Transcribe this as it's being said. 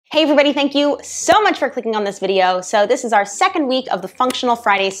Hey everybody, thank you so much for clicking on this video. So this is our second week of the Functional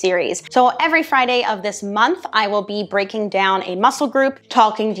Friday series. So every Friday of this month, I will be breaking down a muscle group,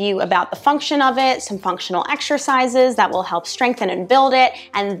 talking to you about the function of it, some functional exercises that will help strengthen and build it.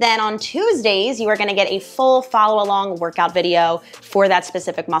 And then on Tuesdays, you are gonna get a full follow-along workout video for that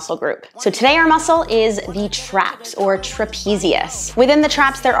specific muscle group. So today our muscle is the traps or trapezius. Within the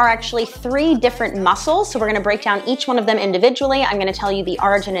traps, there are actually 3 different muscles. So we're gonna break down each one of them individually. I'm gonna tell you the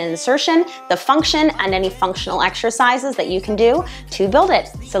origin and insertion, the function, and any functional exercises that you can do to build it.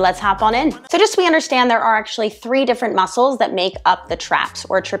 So let's hop on in. So just so we understand, there are actually 3 different muscles that make up the traps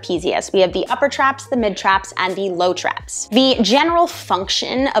or trapezius. We have the upper traps, the mid traps, and the low traps. The general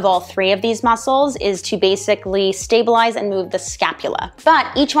function of all 3 of these muscles is to basically stabilize and move the scapula. But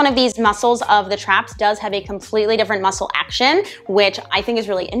each one of these muscles of the traps does have a completely different muscle action, which I think is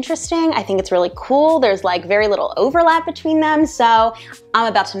really interesting. I think it's really cool. There's like very little overlap between them. So I'm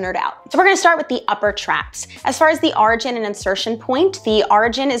about to nerd out. So we're gonna start with the upper traps. As far as the origin and insertion point, the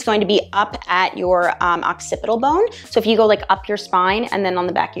origin is going to be up at your occipital bone. So if you go like up your spine and then on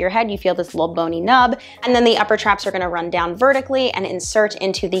the back of your head, you feel this little bony nub. And then the upper traps are gonna run down vertically and insert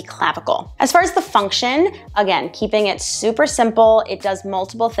into the clavicle. As far as the function, again, keeping it super simple, it does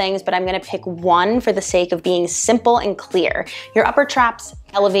multiple things, but I'm gonna pick one for the sake of being simple and clear. Your upper traps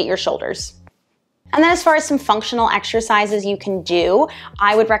elevate your shoulders. And then as far as some functional exercises you can do,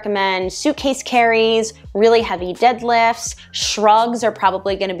 I would recommend suitcase carries, really heavy deadlifts. Shrugs are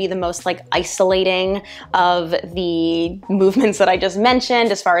probably gonna be the most like isolating of the movements that I just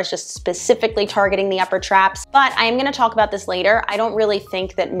mentioned as far as just specifically targeting the upper traps. But I am gonna talk about this later. I don't really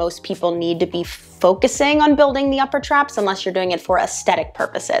think that most people need to be focusing on building the upper traps unless you're doing it for aesthetic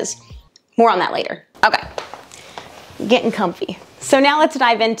purposes. More on that later. Okay, getting comfy. So now let's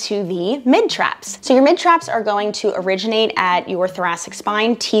dive into the mid traps. So your mid traps are going to originate at your thoracic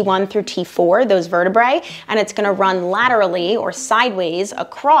spine, T1 through T4, those vertebrae, and it's gonna run laterally or sideways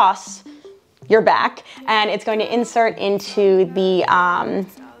across your back, and it's going to insert into the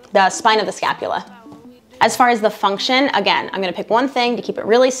spine of the scapula. As far as the function, again, I'm gonna pick one thing to keep it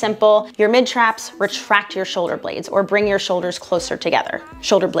really simple. Your mid traps retract your shoulder blades or bring your shoulders closer together.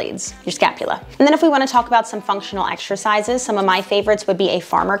 Shoulder blades, your scapula. And then if we wanna talk about some functional exercises, some of my favorites would be a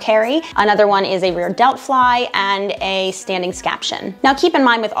farmer carry. Another one is a rear delt fly and a standing scaption. Now keep in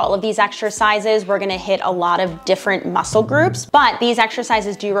mind with all of these exercises, we're gonna hit a lot of different muscle groups, but these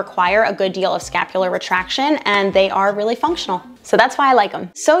exercises do require a good deal of scapular retraction and they are really functional. So that's why I like them.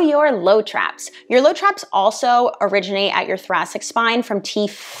 So your low traps. Your low traps also originate at your thoracic spine from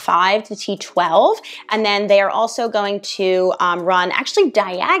T5 to T12, and then they are also going to run actually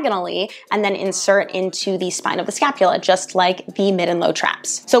diagonally and then insert into the spine of the scapula, just like the mid and low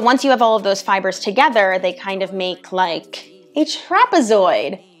traps. So once you have all of those fibers together, they kind of make like a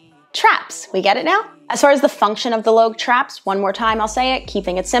trapezoid. Traps, we get it now? As far as the function of the low traps, one more time I'll say it,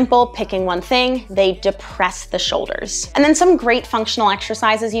 keeping it simple, picking one thing, they depress the shoulders. And then some great functional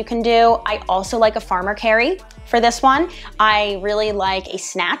exercises you can do. I also like a farmer carry for this one. I really like a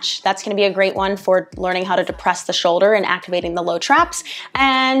snatch. That's gonna be a great one for learning how to depress the shoulder and activating the low traps.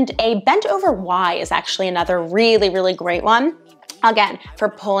 And a bent over Y is actually another really, really great one. Again, for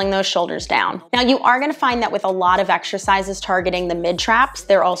pulling those shoulders down. Now you are gonna find that with a lot of exercises targeting the mid traps,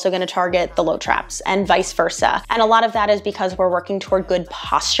 they're also gonna target the low traps and vice versa. And a lot of that is because we're working toward good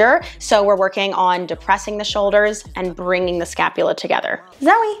posture. So we're working on depressing the shoulders and bringing the scapula together. Zoe,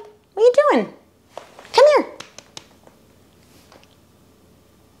 what are you doing? Come here.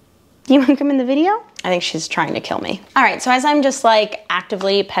 Do you wanna come in the video? I think she's trying to kill me. All right, so as I'm just like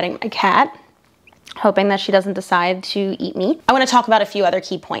actively petting my cat, hoping that she doesn't decide to eat me, I wanna talk about a few other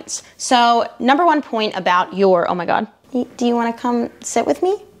key points. So number one point about your, oh my God, do you wanna come sit with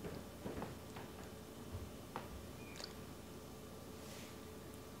me?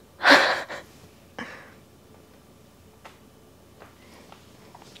 I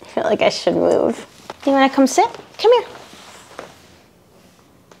feel like I should move. Do you wanna come sit? Come here.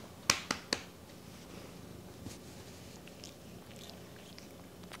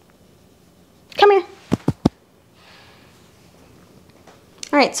 Come here.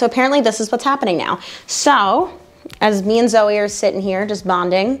 All right, so apparently this is what's happening now. So, as me and Zoe are sitting here just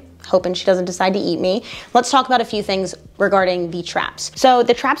bonding, hoping she doesn't decide to eat me, let's talk about a few things regarding the traps. So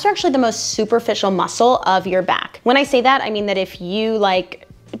the traps are actually the most superficial muscle of your back. When I say that, I mean that if you like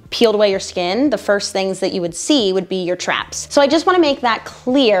peeled away your skin, the first things that you would see would be your traps. So I just wanna make that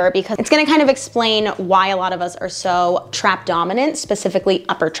clear because it's gonna kind of explain why a lot of us are so trap dominant, specifically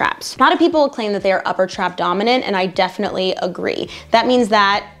upper traps. A lot of people claim that they are upper trap dominant, and I definitely agree. That means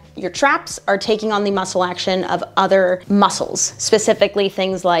that Your traps are taking on the muscle action of other muscles, specifically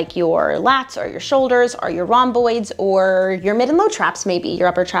things like your lats or your shoulders or your rhomboids or your mid and low traps maybe. Your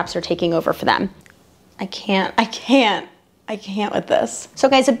upper traps are taking over for them. I can't with this. So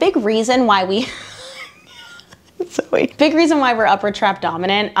guys, a big reason why we big reason why we're upper trap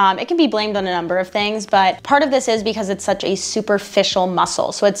dominant, it can be blamed on a number of things, but part of this is because it's such a superficial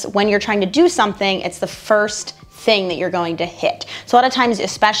muscle. So it's when you're trying to do something, it's the first thing that you're going to hit. So a lot of times,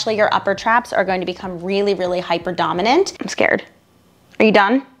 especially your upper traps are going to become really, really hyper dominant. I'm scared. Are you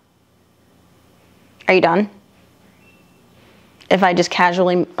done? Are you done? If I just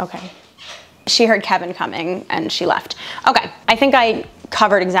casually, okay. She heard Kevin coming and she left. Okay, I think I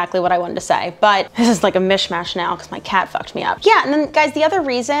covered exactly what I wanted to say, but this is like a mishmash now because my cat fucked me up. Yeah, and then guys, the other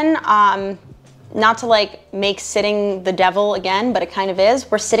reason, not to like make sitting the devil again, but it kind of is,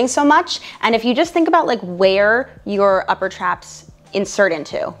 we're sitting so much. And if you just think about like where your upper traps insert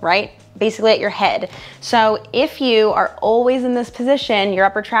into, right? Basically at your head. So if you are always in this position, your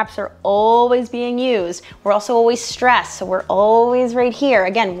upper traps are always being used. We're also always stressed, so we're always right here.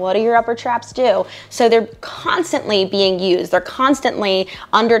 Again, what do your upper traps do? So they're constantly being used. They're constantly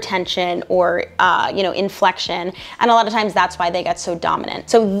under tension or in flexion. And a lot of times that's why they get so dominant.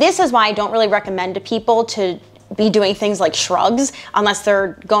 So this is why I don't really recommend to people to be doing things like shrugs unless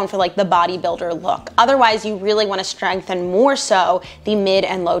they're going for like the bodybuilder look. Otherwise, you really want to strengthen more so the mid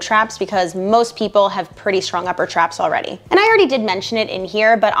and low traps because most people have pretty strong upper traps already. And I already did mention it in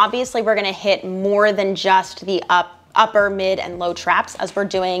here, but obviously we're going to hit more than just the upper, mid, and low traps as we're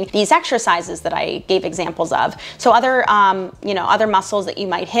doing these exercises that I gave examples of. So other, other muscles that you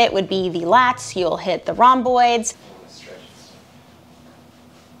might hit would be the lats, you'll hit the rhomboids.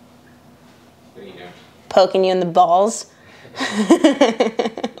 Poking you in the balls.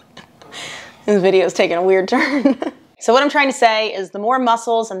 This video is taking a weird turn. So what I'm trying to say is the more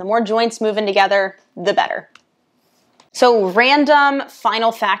muscles and the more joints moving together, the better. So random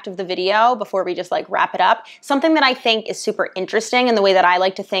final fact of the video before we just like wrap it up, something that I think is super interesting in the way that I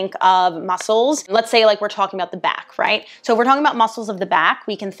like to think of muscles. Let's say like we're talking about the back, right? So if we're talking about muscles of the back,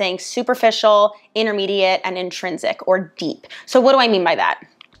 we can think superficial, intermediate, and intrinsic or deep. So what do I mean by that?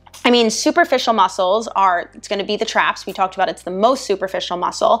 I mean, superficial muscles it's going to be the traps. We talked about it's the most superficial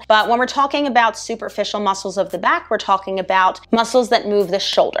muscle. But when we're talking about superficial muscles of the back, we're talking about muscles that move the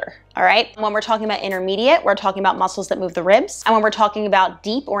shoulder, all right? When we're talking about intermediate, we're talking about muscles that move the ribs. And when we're talking about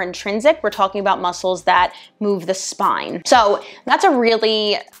deep or intrinsic, we're talking about muscles that move the spine. So that's a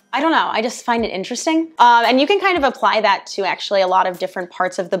really, I don't know, I just find it interesting. And you can kind of apply that to actually a lot of different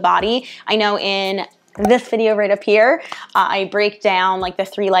parts of the body. I know in this video right up here, I break down like the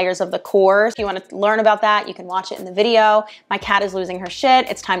 3 layers of the core. If you want to learn about that, you can watch it in the video. My cat is losing her shit.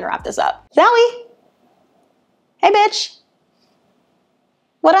 It's time to wrap this up. Zoe! Hey, bitch!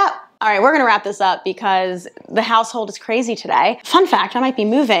 What up? All right, we're gonna wrap this up because the household is crazy today. Fun fact, I might be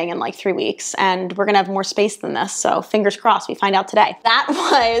moving in like 3 weeks and we're gonna have more space than this, so fingers crossed we find out today. That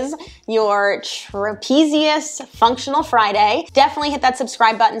was your trapezius functional Friday. Definitely hit that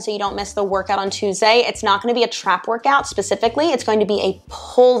subscribe button so you don't miss the workout on Tuesday. It's not gonna be a trap workout specifically, it's going to be a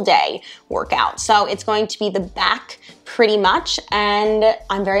pull day workout. So it's going to be the back pretty much, and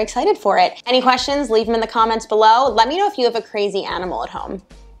I'm very excited for it. Any questions, leave them in the comments below. Let me know if you have a crazy animal at home.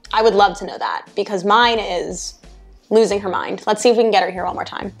 I would love to know that because mine is losing her mind. Let's see if we can get her here one more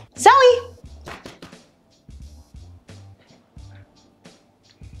time. Zoe!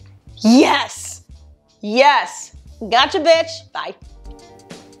 Yes! Yes! Gotcha, bitch. Bye.